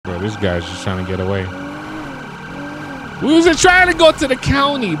this guy's just trying to get away. We was trying to go to the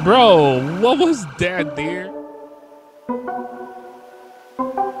county, bro. What was that there?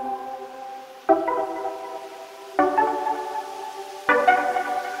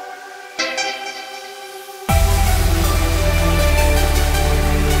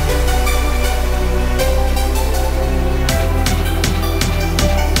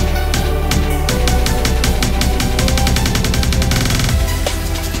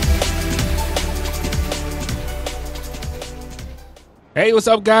 Hey, what's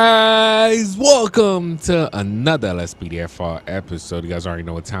up, guys? Welcome to another Lspdfr episode. You guys already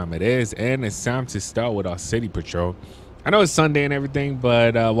know what time it is, and it's time to start with our city patrol. I know it's Sunday and everything,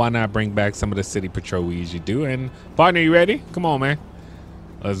 but why not bring back some of the city patrol we usually do? And partner, you ready? Come on, man.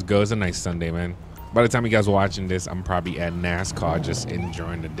 Let's go. It's a nice Sunday, man. By the time you guys are watching this, I'm probably at NASCAR, just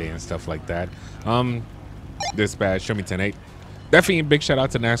enjoying the day and stuff like that. Dispatch, show me 10-8. Definitely a big shout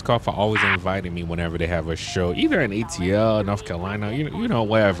out to NASCAR for always inviting me whenever they have a show, either in ATL, North Carolina, you know,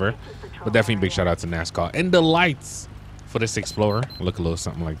 wherever. But definitely big shout out to NASCAR. And the lights for this Explorer look a little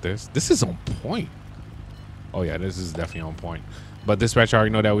something like this. This is on point. Oh yeah, this is definitely on point. But dispatch, I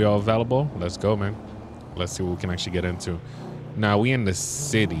already know that we all available. Let's go, man. Let's see what we can actually get into. Now we in the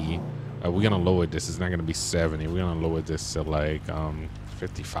city. We're gonna lower this. It's not gonna be 70. We're gonna lower this to like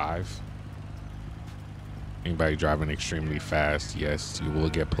 55. Anybody driving extremely fast, yes, you will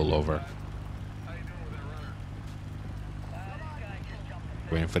get pulled over.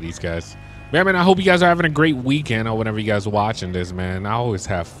 Waiting for these guys. Yeah, man, I hope you guys are having a great weekend or whenever you guys are watching this, man. I always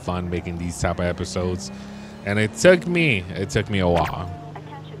have fun making these type of episodes. And it took me a while.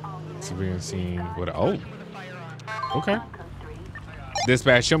 So we can see what, oh, okay.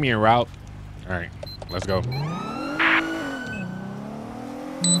 Dispatch, show me a route. All right, let's go.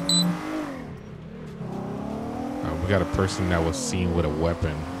 We got a person that was seen with a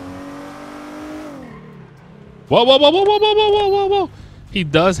weapon. Whoa, whoa, whoa, whoa, whoa, whoa, whoa, whoa, whoa. He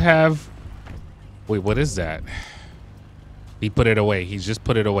does have, wait, what is that? He put it away. He's just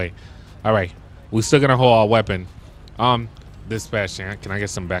put it away. All right, we're still gonna hold our weapon. Dispatch, can I get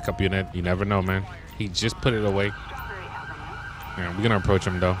some backup unit? You never know, man. He just put it away. Yeah, we're gonna approach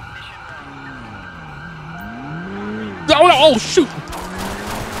him though. Oh, shoot.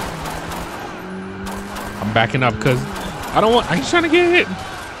 I'm backing up because I don't want, he's trying to get hit.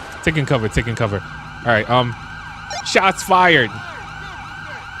 Taking cover, taking cover. All right, shots fired.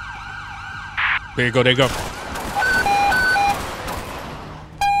 There you go, there you go.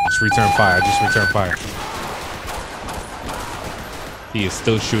 Just return fire, just return fire. He is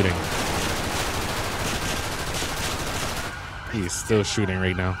still shooting. He is still shooting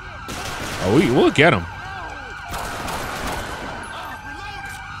right now. Oh, we'll get him.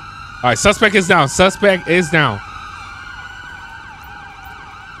 All right, suspect is down. Suspect is down.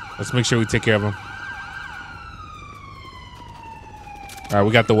 Let's make sure we take care of him. All right,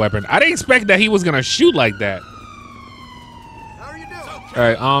 we got the weapon. I didn't expect that he was gonna shoot like that. How are you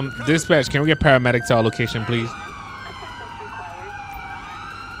doing? All right, dispatch, can we get paramedic to our location, please?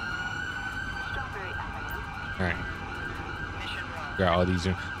 All right. Got all these.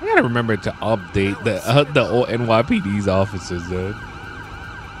 I gotta remember to update the NYPD's officers, dude.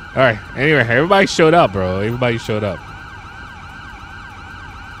 All right, anyway, everybody showed up, bro. Everybody showed up.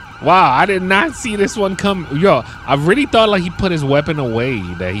 Wow, I did not see this one come. Yo, I really thought like he put his weapon away,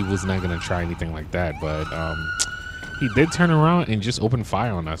 that he was not gonna try anything like that, but he did turn around and just open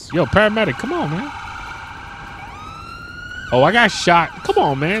fire on us. Yo, paramedic, come on, man. Oh, I got shot. Come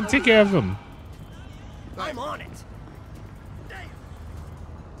on, man, take care of him. I'm on it. Damn.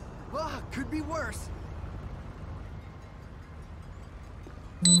 Well, could be worse.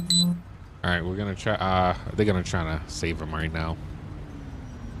 All right, we're gonna try. They're gonna try to save him right now,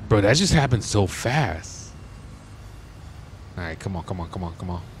 bro. That just happened so fast. All right, come on, come on, come on,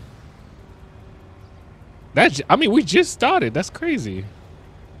 come on. I mean, we just started. That's crazy.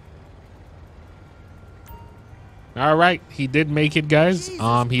 All right, he did make it, guys.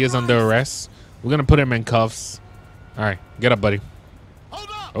 He is under arrest. We're gonna put him in cuffs. All right, get up, buddy.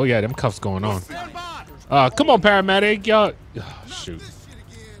 Oh yeah, them cuffs going on. Come on, paramedic, y'all. Oh, shoot.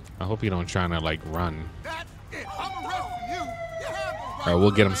 I hope you don't try to like run. All right, we'll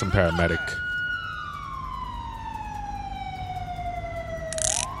get him some paramedic.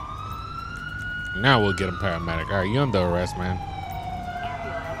 Now we'll get him paramedic. All right, you're under arrest, man.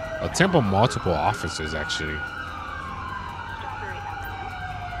 Attempt on multiple officers, actually.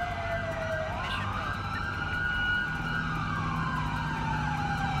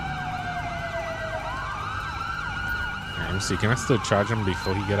 Let me see. Can I still charge him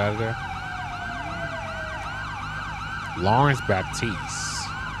before he get out of there? Lawrence Baptiste.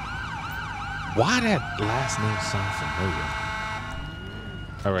 Why that last name sound familiar?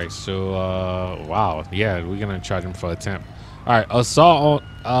 All right, so wow, yeah, we're gonna charge him for attempt. All right, assault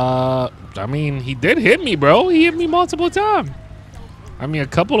on. I mean, he did hit me, bro. He hit me multiple times. I mean, a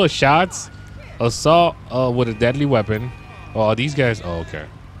couple of shots. Assault with a deadly weapon. Oh, these guys. Oh, okay.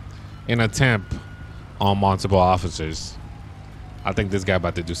 An attempt on multiple officers. I think this guy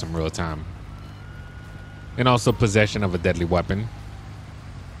about to do some real time. And also possession of a deadly weapon.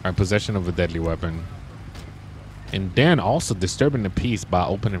 All right, possession of a deadly weapon. And then also disturbing the peace by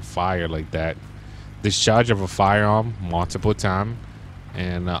opening fire like that. Discharge of a firearm multiple times.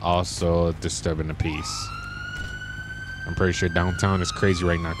 And also disturbing the peace. I'm pretty sure downtown is crazy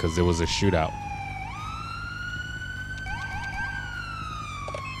right now because there was a shootout.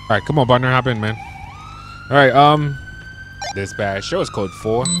 All right, come on, partner, hop in, man. All right, dispatch, show us code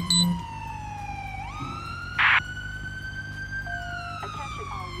 4.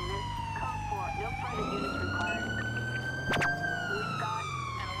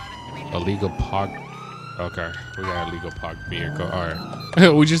 Illegal park. Okay, we got a legal park vehicle. All right,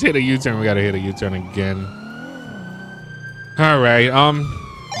 we just hit a U-turn. We gotta hit a U-turn again. All right,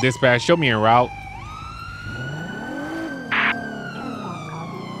 dispatch, show me a route.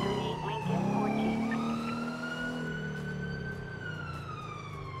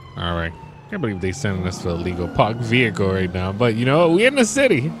 All right, can't believe they sending us to a legal park vehicle right now. But you know, we in the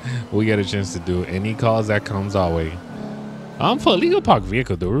city. We get a chance to do any calls that comes our way. For a legal park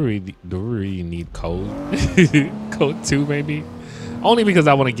vehicle, do we really need code? Code 2 maybe? Only because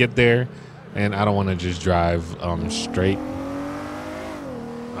I want to get there and I don't want to just drive straight.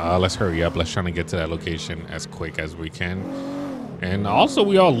 Let's hurry up. Let's try to get to that location as quick as we can. And also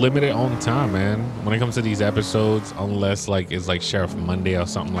we are limited on time, man. When it comes to these episodes, unless like it's like Sheriff Monday or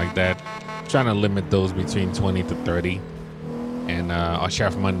something like that, I'm trying to limit those between 20 to 30. And our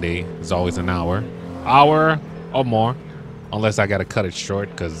Sheriff Monday is always an hour or more. Unless I got to cut it short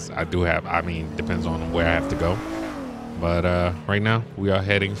because I do have, I mean, depends on where I have to go. But right now, we are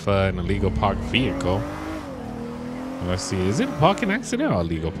heading for an illegal parked vehicle. Let's see, is it a parking accident or a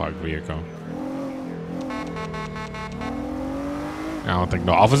legal parked vehicle? I don't think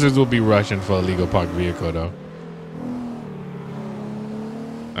no officers will be rushing for a legal parked vehicle though.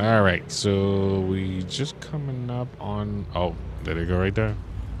 All right, so we just coming up on, oh, there they go right there.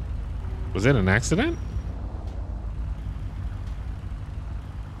 Was it an accident?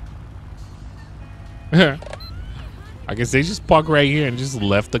 I guess they just parked right here and just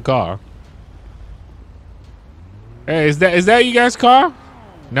left the car. Hey, is that you guys' car?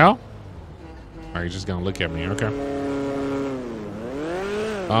 No? Are you just gonna look at me? Okay.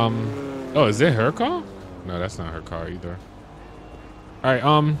 Oh, is it her car? No, that's not her car either. All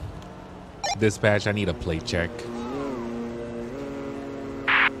right, dispatch, I need a plate check.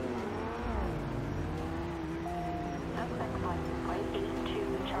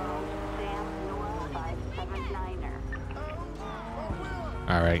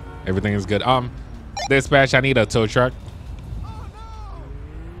 All right, everything is good. Dispatch, I need a tow truck.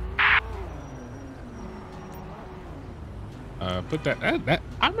 Put that.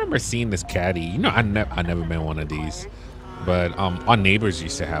 I remember seeing this caddy. You know, I never been one of these, but our neighbors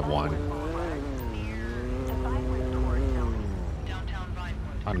used to have one.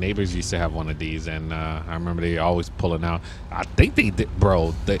 Our neighbors used to have one of these, and I remember they always pulling out. I think they did,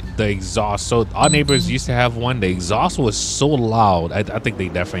 bro. The exhaust. So our neighbors used to have one. The exhaust was so loud. I think they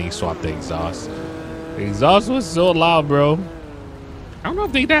definitely swapped the exhaust. The exhaust was so loud, bro. I don't know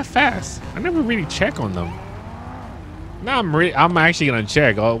if they that fast. I never really check on them. Now I'm actually gonna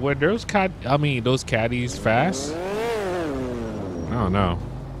check. Oh, were those those caddies fast? I don't know.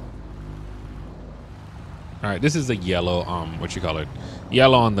 All right, this is a yellow, what you call it?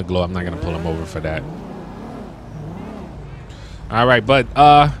 Yellow on the glow. I'm not gonna pull him over for that. All right, but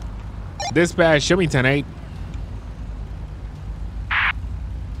dispatch, show me 10-8.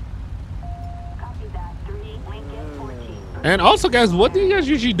 And also, guys, what do you guys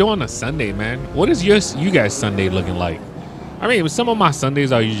usually do on a Sunday, man? What is you guys' Sunday looking like? I mean, some of my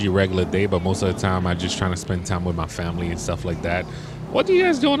Sundays are usually regular day, but most of the time I just trying to spend time with my family and stuff like that. What do you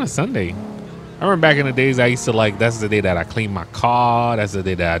guys do on a Sunday? I remember back in the days I used to like, that's the day that I clean my car. That's the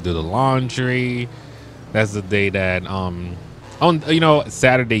day that I do the laundry. That's the day that, you know,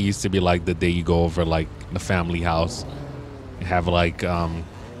 Saturday used to be like the day you go over like the family house. Have like, I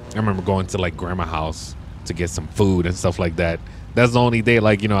remember going to like grandma's house to get some food and stuff like that. That's the only day,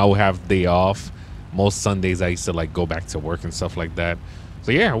 like, you know, I would have day off. Most Sundays I used to like go back to work and stuff like that.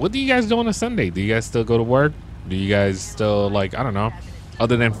 So yeah, what do you guys do on a Sunday? Do you guys still go to work? Do you guys still, like, I don't know,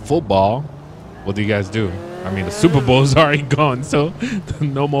 other than football, what do you guys do? I mean, the Super Bowl's already gone, so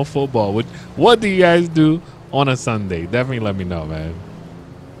no more football. What do you guys do on a Sunday? Definitely let me know, man.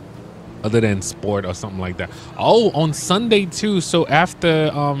 Other than sport or something like that. Oh, on Sunday too. So after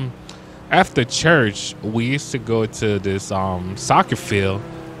church, we used to go to this soccer field.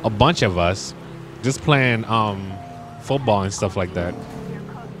 A bunch of us just playing football and stuff like that.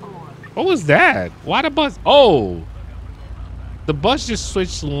 What was that? Why the bus? Oh, the bus just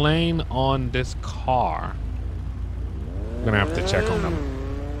switched lane on this car. I'm gonna have to check on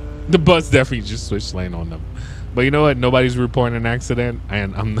them. The bus definitely just switched lane on them. But you know what? Nobody's reporting an accident,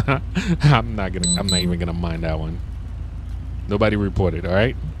 and I'm not even gonna mind that one. Nobody reported. All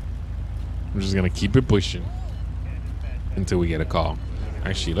right. I'm just gonna keep it pushing until we get a call.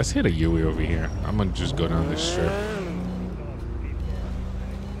 Actually, let's hit a Yui over here. I'm gonna just go down this strip.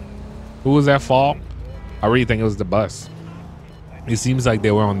 Who was that fault? I really think it was the bus. It seems like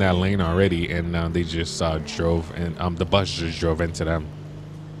they were on that lane already, and they just drove, and the bus just drove into them.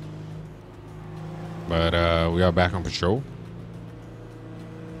 But we are back on patrol,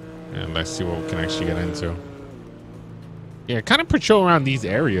 and let's see what we can actually get into. Yeah, kind of patrol around these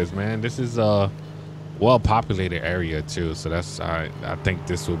areas, man. This is a well-populated area too, so that's I think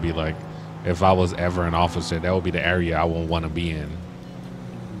this would be like, if I was ever an officer, that would be the area I would want to be in,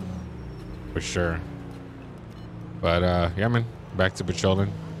 for sure. But yeah, man, back to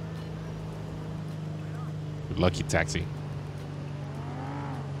patrolling. Lucky taxi.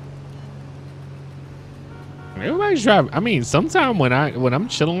 Everybody's driving. I mean, sometime when I'm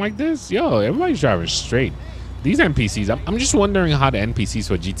chilling like this, yo, everybody's driving straight. These NPCs, I'm just wondering how the NPCs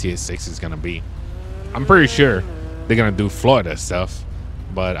for GTA 6 is gonna be. I'm pretty sure they're gonna do Florida stuff,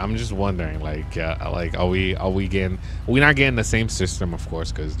 but I'm just wondering, like are we getting? We're not getting the same system, of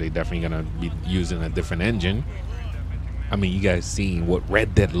course, because they definitely gonna be using a different engine. I mean, you guys seen what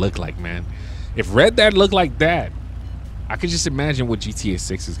Red Dead looked like, man. If Red Dead looked like that, I could just imagine what GTA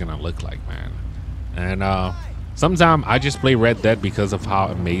 6 is gonna look like, man. And sometimes I just play Red Dead because of how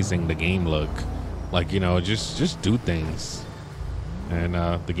amazing the game look. Like, you know, just do things, and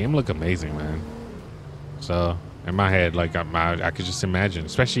the game look amazing, man. So in my head, like I could just imagine,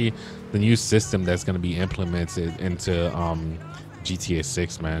 especially the new system that's gonna be implemented into GTA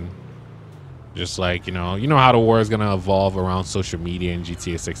 6, man. Just like, you know how the war is gonna evolve around social media and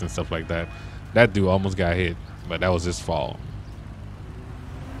GTA 6 and stuff like that. That dude almost got hit, but that was his fault.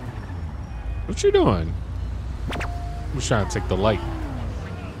 What you doing? I'm just trying to take the light.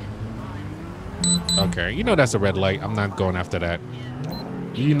 Okay, you know that's a red light. I'm not going after that.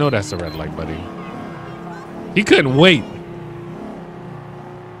 You know that's a red light, buddy. He couldn't wait.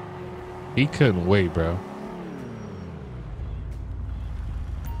 He couldn't wait, bro.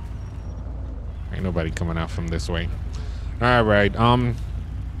 Ain't nobody coming out from this way. All right,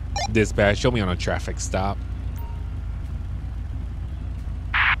 dispatch, show me on a traffic stop.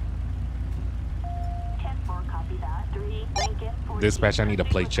 Dispatch, I need a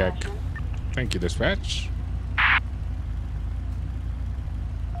plate check. Thank you, dispatch.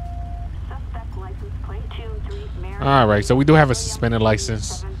 All right, so we do have a suspended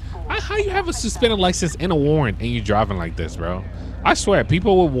license. How you have a suspended license and a warrant and you driving like this, bro? I swear,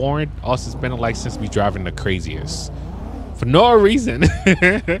 people with warrant or suspended license be driving the craziest for no reason. All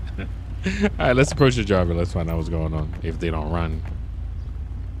right, let's approach the driver. Let's find out what's going on if they don't run.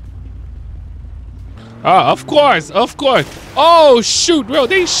 Of course, of course. Oh shoot, bro,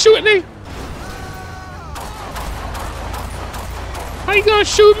 they shooting me. How you gonna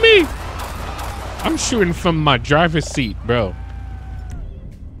shoot me? I'm shooting from my driver's seat, bro.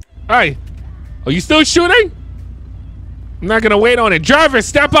 Hey, are you still shooting? I'm not gonna wait on it. Driver,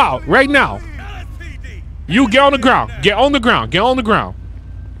 step out right now. You get on the ground. Get on the ground. Get on the ground.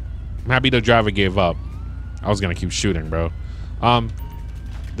 I'm happy the driver gave up. I was gonna keep shooting, bro.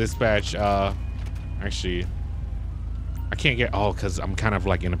 Dispatch, actually, I can't get, because I'm kind of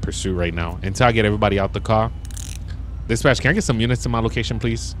like in a pursuit right now. Until I get everybody out the car. Dispatch, can I get some units in my location,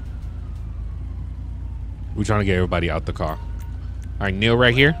 please? We're trying to get everybody out the car. All right, Neil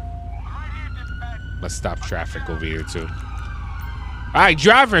right here. Let's stop traffic over here too. All right,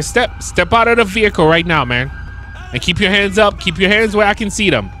 driver, step out of the vehicle right now, man. And keep your hands up. Keep your hands where I can see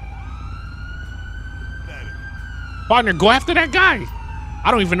them. Partner, go after that guy.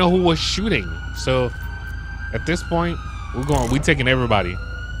 I don't even know who was shooting. So at this point, we taking everybody. All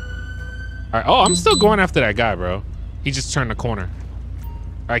right, I'm still going after that guy, bro. He just turned the corner.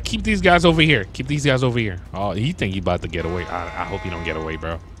 All right, keep these guys over here. Keep these guys over here. Oh, he think he about to get away. I hope he don't get away,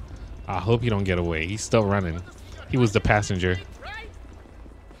 bro. I hope he don't get away. He's still running. He was the passenger.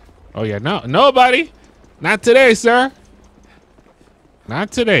 Oh yeah, no, nobody. Not today, sir.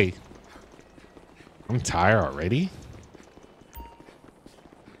 Not today. I'm tired already.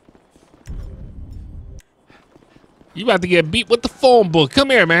 You about to get beat with the phone book. Come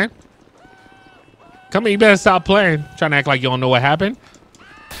here, man. Come here. You better stop playing. Trying to act like you don't know what happened.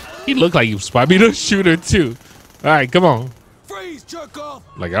 He looked like he was probably the shooter too. All right, come on. Freeze, jerk off.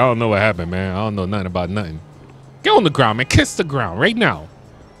 Like, I don't know what happened, man. I don't know nothing about nothing. Get on the ground, man. Kiss the ground right now.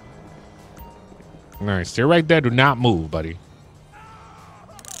 All right, stay right there. Do not move, buddy.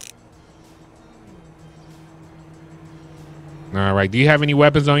 All right. Do you have any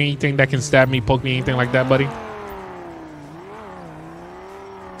weapons on you? Anything that can stab me, poke me, anything like that, buddy?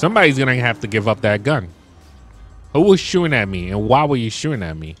 Somebody's going to have to give up that gun. Who was shooting at me, and why were you shooting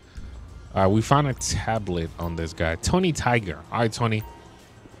at me? All right, we found a tablet on this guy. Tony Tiger. All right, Tony.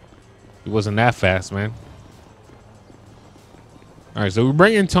 He wasn't that fast, man. All right, so we're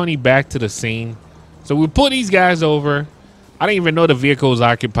bringing Tony back to the scene. So we pull these guys over. I didn't even know the vehicle was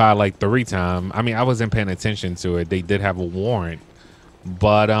occupied like 3 times. I mean, I wasn't paying attention to it. They did have a warrant.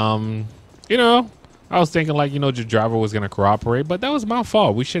 But, you know, I was thinking like, you know, the driver was going to cooperate. But that was my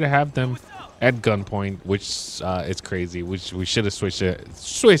fault. We should have had them at gunpoint, which it's crazy. We should have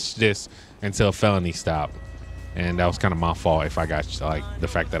switched this until a felony stop. And that was kind of my fault if I got, like, the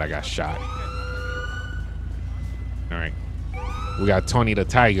fact that I got shot. All right. We got Tony the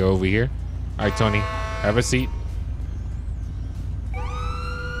Tiger over here. All right, Tony, have a seat.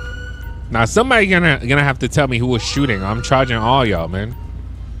 Now, somebody gonna have to tell me who was shooting. I'm charging all y'all, man.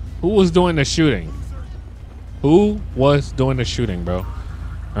 Who was doing the shooting? Who was doing the shooting, bro? All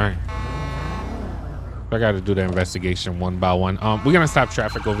right. I got to do the investigation one by one. We're gonna stop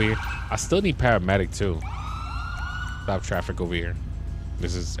traffic over here. I still need paramedic too. Stop traffic over here.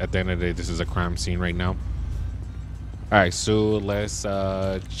 This is, at the end of the day, this is a crime scene right now. All right, so let's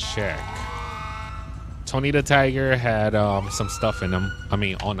check. Tony the Tiger had some stuff in him. I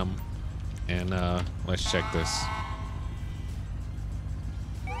mean, on him. And let's check this.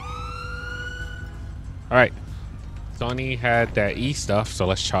 All right. Tony had that E stuff, so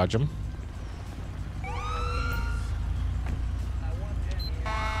let's charge him.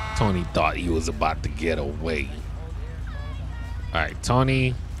 Tony thought he was about to get away. All right,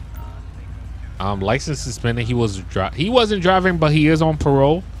 Tony. License suspended. He wasn't driving, but he is on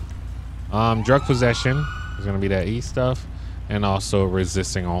parole. Drug possession is gonna be that E stuff, and also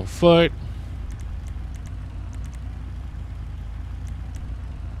resisting on foot.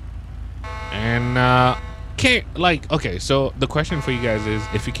 And can't, like, okay, so the question for you guys is,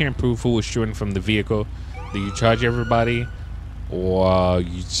 if you can't prove who was shooting from the vehicle, do you charge everybody, or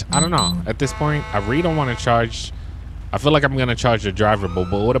you I don't know. At this point, I really don't want to charge. I feel like I'm gonna charge the driver,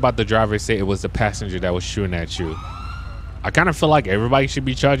 but what about the driver say it was the passenger that was shooting at you? I kind of feel like everybody should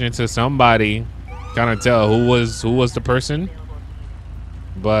be charging to somebody, kind of tell who was the person.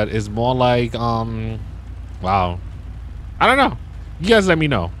 But it's more like, wow, I don't know. You guys let me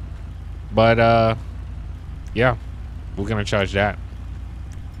know. But yeah, we're gonna charge that.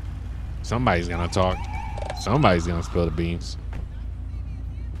 Somebody's gonna talk. Somebody's gonna spill the beans.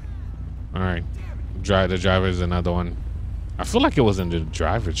 All right, the driver's another one. I feel like it wasn't the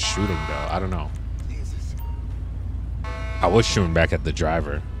driver shooting though. I don't know. I was shooting back at the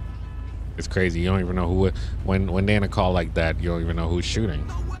driver. It's crazy. You don't even know who. When they're in a call like that, you don't even know who's shooting.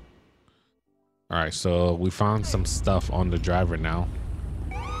 All right, so we found some stuff on the driver now.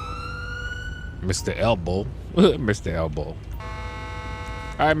 Mr. Elbow. Mr. Elbow.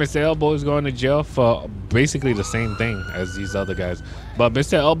 All right, Mr. Elbow is going to jail for basically the same thing as these other guys. But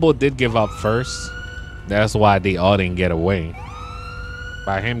Mr. Elbow did give up first. That's why they all didn't get away.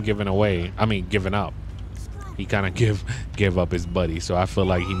 By him giving up. He kind of give up his buddy. So I feel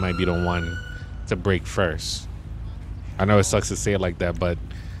like he might be the one to break first. I know it sucks to say it like that, but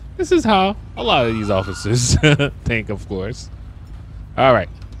this is how a lot of these officers think, of course. All right.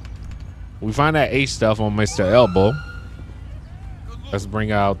 We find that H stuff on Mr. Elbow. Let's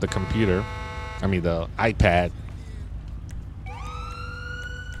bring out the computer. I mean, the iPad.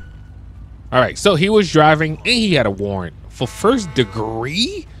 All right, so he was driving and he had a warrant for first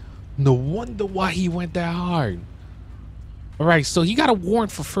degree. No wonder why he went that hard. All right, so he got a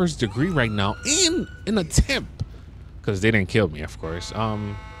warrant for first degree right now in an attempt, because they didn't kill me, of course.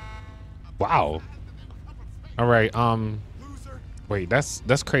 Wow. All right. Wait,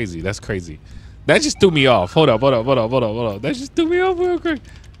 that's crazy. That's crazy. That just threw me off. Hold up. That just threw me off real quick.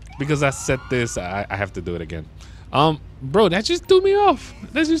 Because I set this, I have to do it again. Bro, that just threw me off.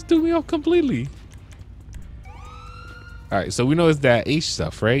 That just threw me off completely. All right, so we know it's that H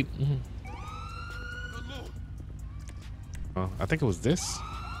stuff, right? I think it was this.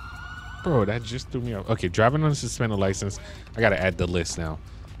 Bro, that just threw me off. Okay, driving on a suspended license. I gotta add the list now.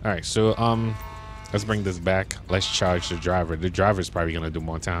 All right, so Let's bring this back. Let's charge the driver. The driver's probably gonna do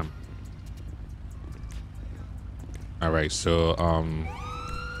more time. All right, so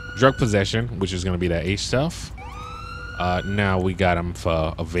drug possession, which is gonna be that H stuff. Now we got him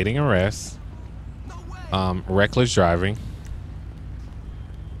for evading arrest, reckless driving,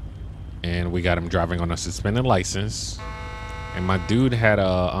 and we got him driving on a suspended license. And my dude had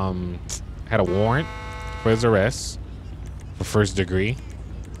a warrant for his arrest for first degree.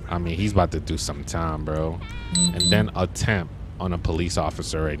 I mean, he's about to do some time, bro. And then attempt on a police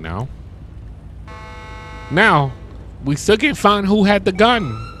officer right now. Now, we still can't find who had the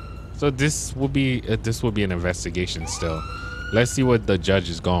gun. So this will be an investigation still. Let's see what the judge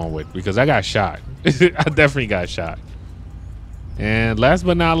is going with, because I got shot. I definitely got shot. And last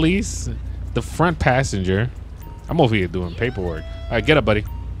but not least, the front passenger. I'm over here doing paperwork. All right, get up, buddy.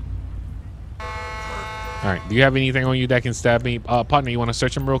 All right, do you have anything on you that can stab me? Partner, you want to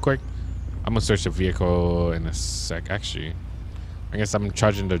search him real quick? I'm gonna search the vehicle in a sec. Actually, I guess I'm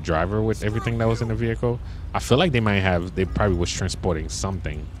charging the driver with everything that was in the vehicle. I feel like they probably was transporting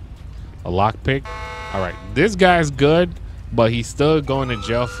something. A lockpick. All right, this guy's good, but he's still going to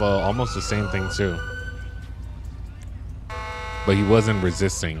jail for almost the same thing too. But he wasn't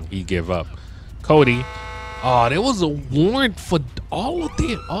resisting. He gave up. Cody. Oh, there was a warrant for all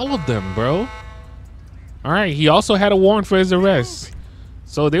of them, bro. All right, he also had a warrant for his arrest.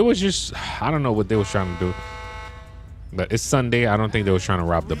 So they was just, I don't know what they was trying to do. But it's Sunday. I don't think they was trying to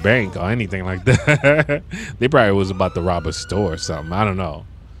rob the bank or anything like that. They probably was about to rob a store or something. I don't know.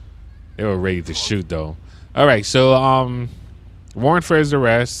 They were ready to shoot though. All right, so warrant for his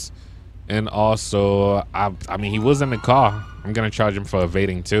arrest, and also I mean, he was in the car. I'm gonna charge him for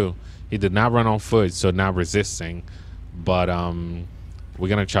evading too. He did not run on foot, so not resisting. But we're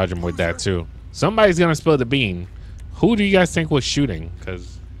gonna charge him with that too. Somebody's gonna spill the bean. Who do you guys think was shooting?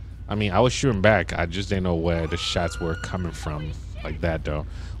 Because I mean, I was shooting back. I just didn't know where the shots were coming from like that though.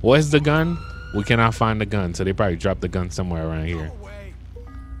 Where's the gun? We cannot find the gun, so they probably dropped the gun somewhere around here.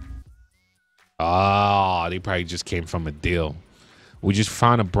 Oh, they probably just came from a deal. We just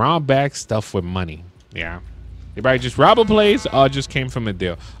found a brown bag stuffed with money. Yeah. They probably just robbed a place or just came from a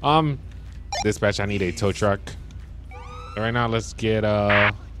deal. Dispatch, I need a tow truck. Right now, let's get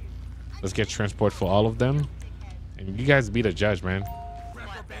transport for all of them. And you guys be the judge, man.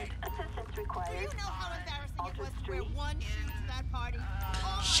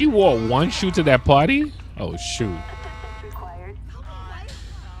 She wore one shoe to that party? Oh shoot.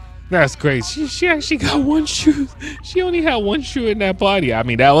 That's crazy. She actually got one shoe. She only had one shoe in that party. I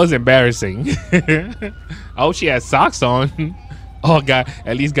mean, that was embarrassing. I hope she had socks on. Oh, God.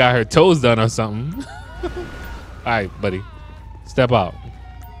 At least got her toes done or something. All right, buddy. Step out.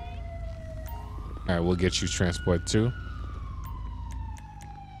 All right, we'll get you transport too.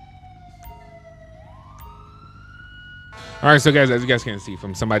 All right, so guys, as you guys can see,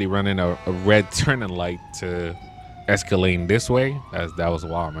 from somebody running a red turning light to escalating this way, that was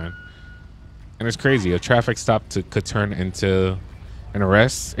wild, man. And it's crazy. A traffic stop could turn into an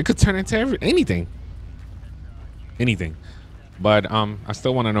arrest. It could turn into anything. But I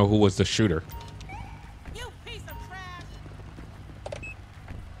still want to know who was the shooter. You piece of trash.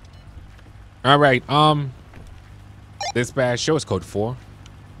 All right. Dispatch, show us code 4.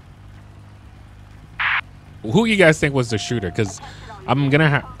 Who you guys think was the shooter? Because I'm gonna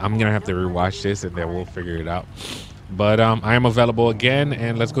have to rewatch this and then we'll figure it out. But I am available again,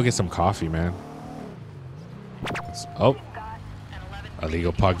 and let's go get some coffee, man. Oh,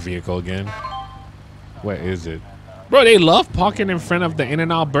 illegal park vehicle again. What is it, bro? They love parking in front of the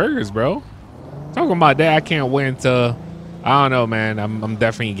In-N-Out Burgers, bro. Talking about that, I can't wait until, I don't know, man. I'm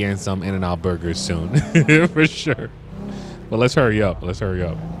definitely getting some In-N-Out Burgers soon, for sure. But let's hurry up.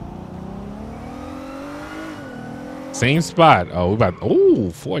 Same spot. Oh,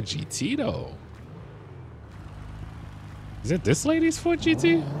 Ford GT though. Is it this lady's Ford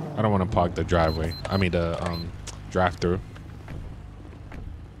GT? I don't want to park the driveway. I mean the drive-through.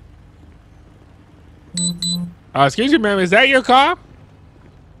 Excuse me, ma'am. Is that your car?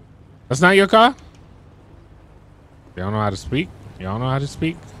 That's not your car? You don't know how to speak? Y'all know how to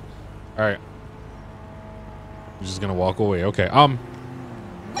speak? All right. I'm just gonna walk away. Okay.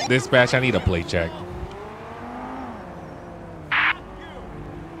 Dispatch, I need a plate check.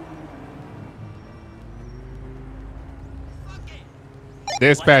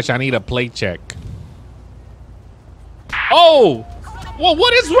 Dispatch, I need a plate check. Oh! Well,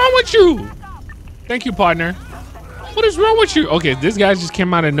 what is wrong with you? Thank you, partner. What is wrong with you? Okay, this guy just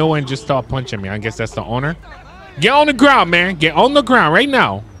came out of nowhere and just started punching me. I guess that's the owner. Get on the ground, man. Get on the ground right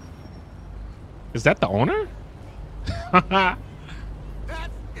now. Is that the owner?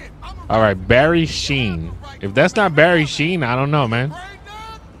 All All right, Barry Sheen. If that's not Barry Sheen, I don't know, man.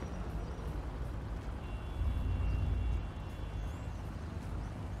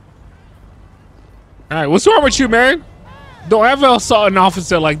 All right, what's wrong with you, man? Don't ever assault an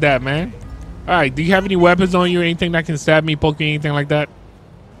officer like that, man. All right, do you have any weapons on you? Anything that can stab me, poke me, anything like that?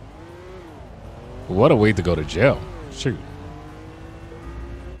 What a way to go to jail. Shoot.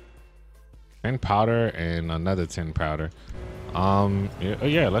 10 powder and another 10 powder.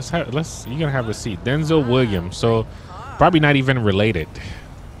 Yeah, let's you're gonna have a seat. Denzel Williams. So probably not even related.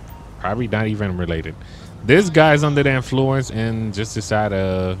 Probably not even related. This guy's under the influence and just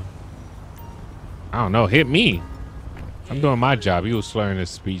decided I don't know, hit me. I'm doing my job. He was slurring his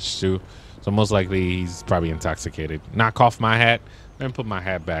speech too. So most likely he's probably intoxicated. Knock off my hat. Let me put my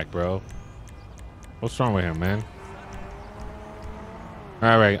hat back, bro. What's wrong with him, man?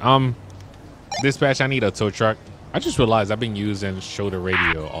 All right, dispatch, I need a tow truck. I just realized I've been using shoulder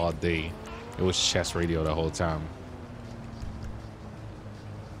radio all day. It was chest radio the whole time.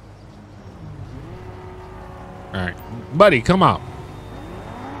 All right, buddy, come out.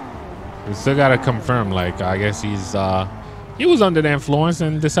 We still gotta confirm. Like, I guess he was under the influence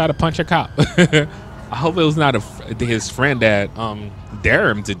and decided to punch a cop. I hope it was not his friend that dare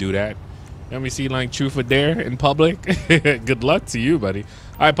him to do that. Let me see, like, truth or dare in public. Good luck to you, buddy.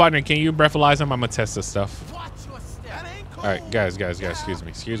 All right, partner, can you breathalyze him? I'm gonna test this stuff. All right, guys,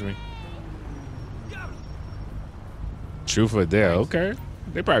 excuse me. Truth or dare? Okay,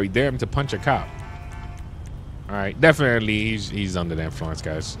 they probably dare him to punch a cop. All right, definitely he's under the influence,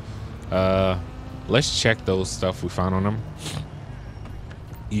 guys. Let's check those stuff we found on him.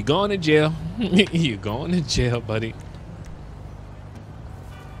 You going to jail? You going to jail, buddy?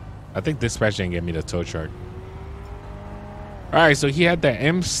 I think dispatch didn't get me the tow truck. All right, so he had the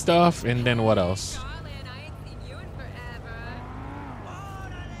M stuff, and then what else?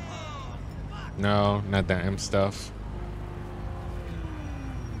 No, not the M stuff.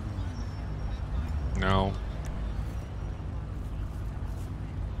 No.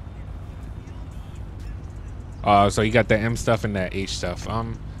 So you got the M stuff and that H stuff.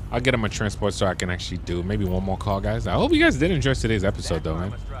 I'll get him a transport so I can actually do maybe one more call, guys. I hope you guys did enjoy today's episode, though,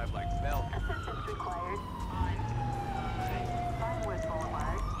 man.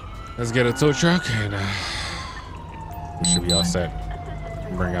 Let's get a tow truck, and we should be all set.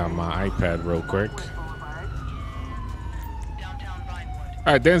 Bring out my iPad real quick.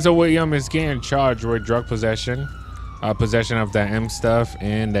 All right, Denzel Williams is getting charged with drug possession, possession of the M stuff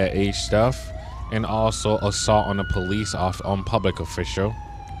and the H stuff, and also assault on a police on public official.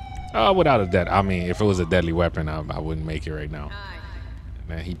 Without a dead, I mean, if it was a deadly weapon, I wouldn't make it right now.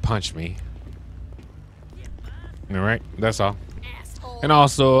 Man, he punched me. All right, that's all. And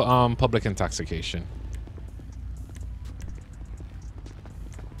also public intoxication.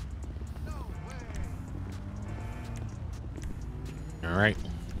 All right.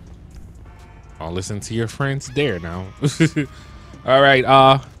 I'll listen to your friends there now. All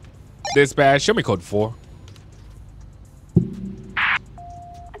right, dispatch, show me code 4.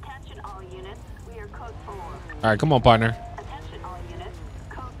 Attention all units, we are code 4. All right, come on, partner. Attention all units,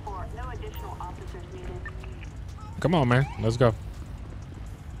 code 4, no additional officers needed. Come on, man, let's go.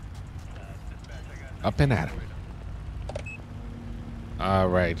 Up and at him. All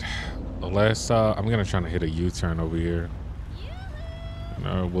right, let's I'm gonna try to hit a U-turn over here.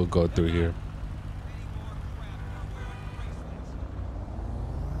 No, we'll go through here.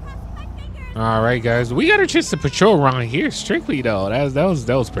 All right, guys, we got a chance to patrol around here strictly though. That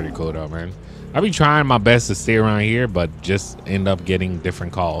was pretty cool though, man. I've been trying my best to stay around here, but just end up getting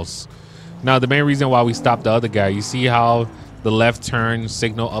different calls. Now, the main reason why we stopped the other guy, you see how the left turn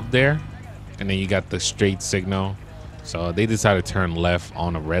signal up there, and then you got the straight signal. So they decided to turn left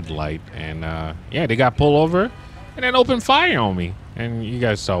on a red light, and yeah, they got pulled over and then opened fire on me. And you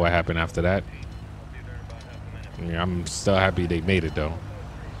guys saw what happened after that. Yeah, I'm still happy they made it though.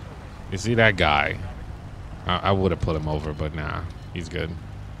 You see that guy? I would have put him over, but nah, he's good.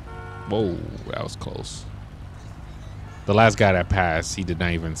 Whoa, that was close. The last guy that passed, he did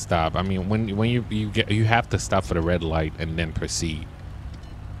not even stop. I mean, when you have to stop for the red light and then proceed.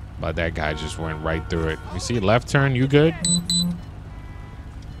 But that guy just went right through it. You see, left turn, you good?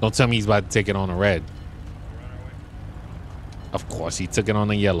 Don't tell me he's about to take it on the red. Of course, he took it on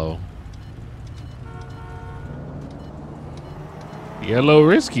the yellow. Yellow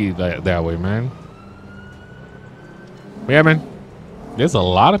risky that way, man. Yeah, man. There's a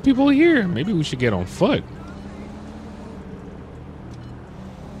lot of people here. Maybe we should get on foot.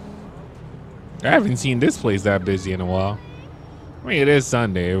 I haven't seen this place that busy in a while. I mean, it is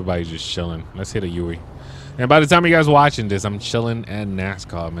Sunday. Everybody's just chilling. Let's hit a Yui. And by the time you guys watching this, I'm chilling at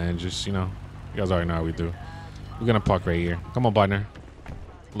NASCAR, man. Just, you know, you guys already know how we do. We're gonna park right here. Come on, partner.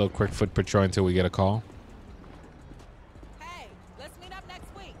 A little quick foot patrol until we get a call. Hey, let's meet up next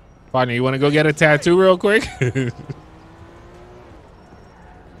week. Partner, you want to go get a tattoo real quick?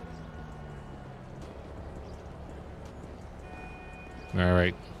 All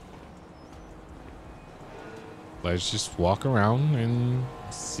right. Let's just walk around and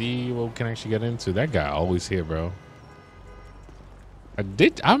see what we can actually get into. That guy always here, bro.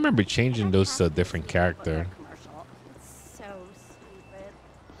 I remember changing those to a different character. So stupid.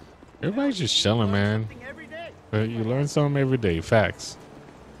 Everybody's just chilling, man. You learn something every day. Facts.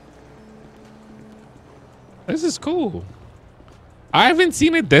 This is cool. I haven't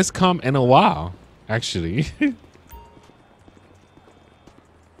seen a discom in a while, actually.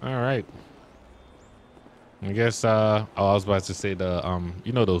 All right. I guess I was about to say the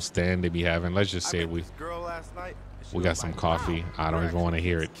you know those stand they be having. Let's just say we got some coffee. I don't even want to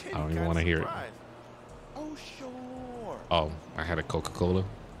hear it. I don't even want to hear it. Oh sure. Oh, I had a Coca-Cola.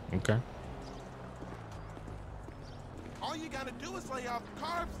 Okay. All you gotta do is lay off the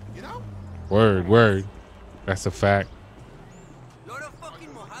carbs, you know? Word. That's a fact. Whatever.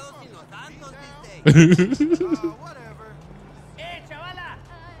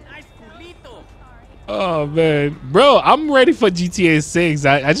 Oh man, bro, I'm ready for GTA 6.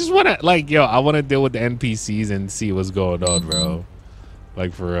 I just want to I want to deal with the NPCs and see what's going on, bro.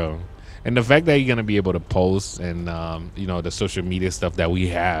 Like for real. And the fact that you're gonna be able to post and you know, the social media stuff that we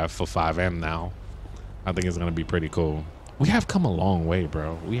have for 5M now, I think it's gonna be pretty cool. We have come a long way,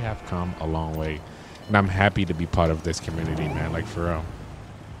 bro. We have come a long way, and I'm happy to be part of this community, man. Like for real.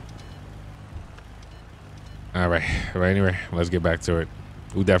 All right. Well, anyway, let's get back to it.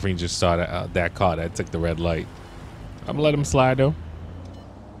 We definitely just saw that car that took the red light. I'm gonna let him slide though.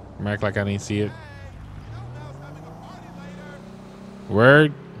 I'm act like I didn't see it.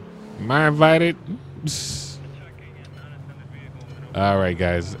 Word. Am I invited? All right,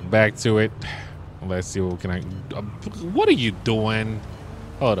 guys, back to it. Let's see what can I. What are you doing?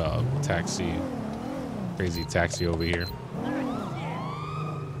 Hold up, taxi. Crazy taxi over here.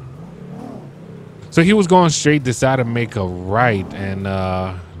 So he was going straight, decided to make a right, and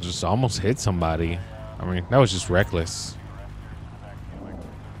just almost hit somebody. I mean, that was just reckless.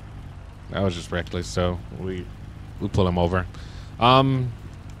 That was just reckless. So we pull him over.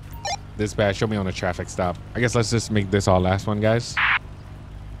 Dispatch, show me on a traffic stop. I guess let's just make this our last one, guys.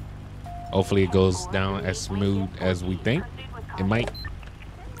 Hopefully it goes down as smooth as we think it might.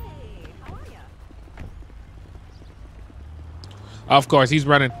 Of course, he's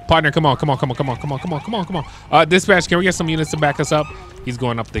running. Partner, come on. Dispatch, can we get some units to back us up? He's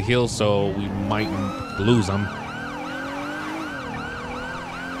going up the hill, so we might lose him.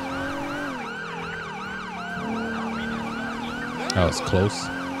 That was close.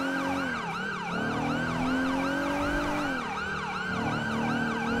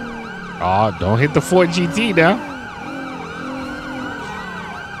 Oh, don't hit the Ford GT now.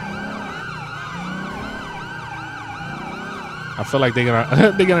 I feel like they're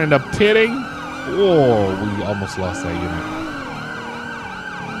gonna end up pitting. Oh, we almost lost that unit.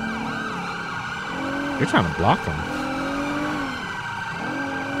 They're trying to block him.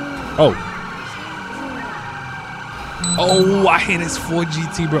 Oh, I hit his Ford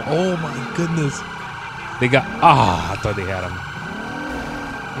GT, bro. Oh my goodness. They got. I thought they had him.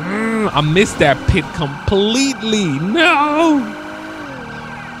 I missed that pit completely. No.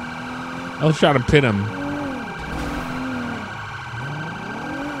 I was trying to pit him.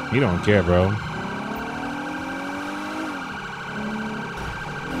 He don't care, bro.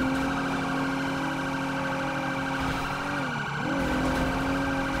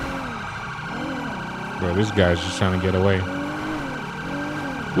 Bro, this guy's just trying to get away.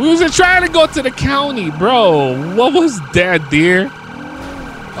 We was trying to go to the county, bro. What was that, dear?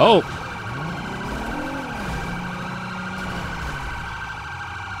 Oh.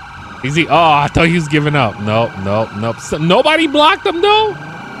 Is he? Oh, I thought he was giving up. Nope. So, nobody blocked him, though?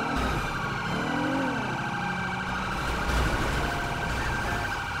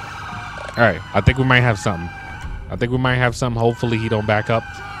 All right, I think we might have something. Hopefully he don't back up.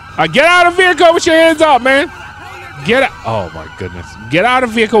 Get out of the vehicle with your hands up, man. Get out. Oh, my goodness. Get out of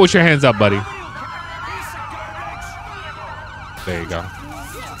the vehicle with your hands up, buddy. There you go.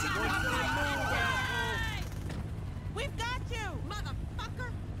 We've got you,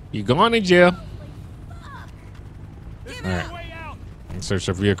 motherfucker. You going to jail. All right. Search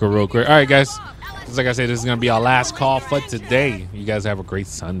the vehicle real quick. All right, guys. Just like I said, this is going to be our last call for today. You guys have a great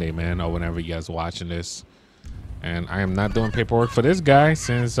Sunday, man, or whenever you guys are watching this. And I am not doing paperwork for this guy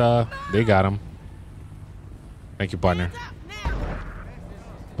since they got him. Thank you, partner.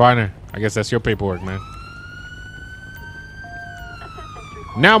 Partner, I guess that's your paperwork, man.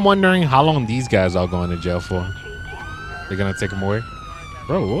 Now I'm wondering how long these guys are going to jail for. They're gonna take them away?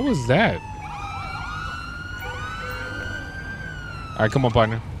 Bro, what was that? All right, come on,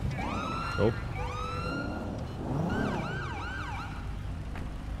 partner. Oh.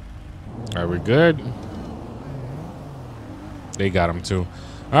 All right, we're good. They got him too.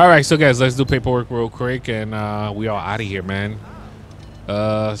 All right, so guys, let's do paperwork real quick, and we are out of here, man.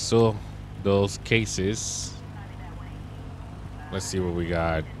 So those cases. Let's see what we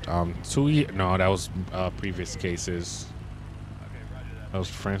got. 2 years. No, that was previous cases. That was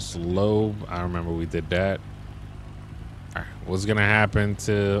French Loeb. I remember we did that. All right, what's gonna happen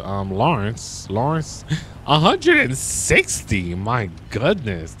to Lawrence? Lawrence, 160. My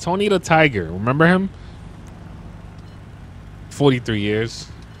goodness. Tony the Tiger. Remember him? 43 years.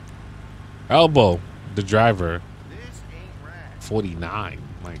 Elbow, the driver. 49.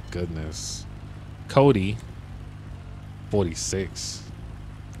 My goodness. Cody, 46.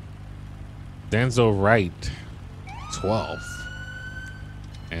 Denzel Wright, 12.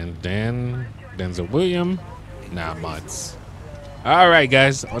 And then Denzel William, 9 months. All right,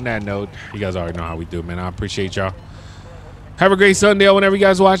 guys. On that note, you guys already know how we do, man. I appreciate y'all. Have a great Sunday whenever you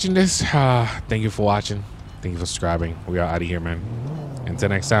guys watching this. Thank you for watching. Thank you for subscribing. We are out of here, man. Until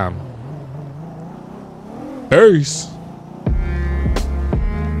next time. Peace.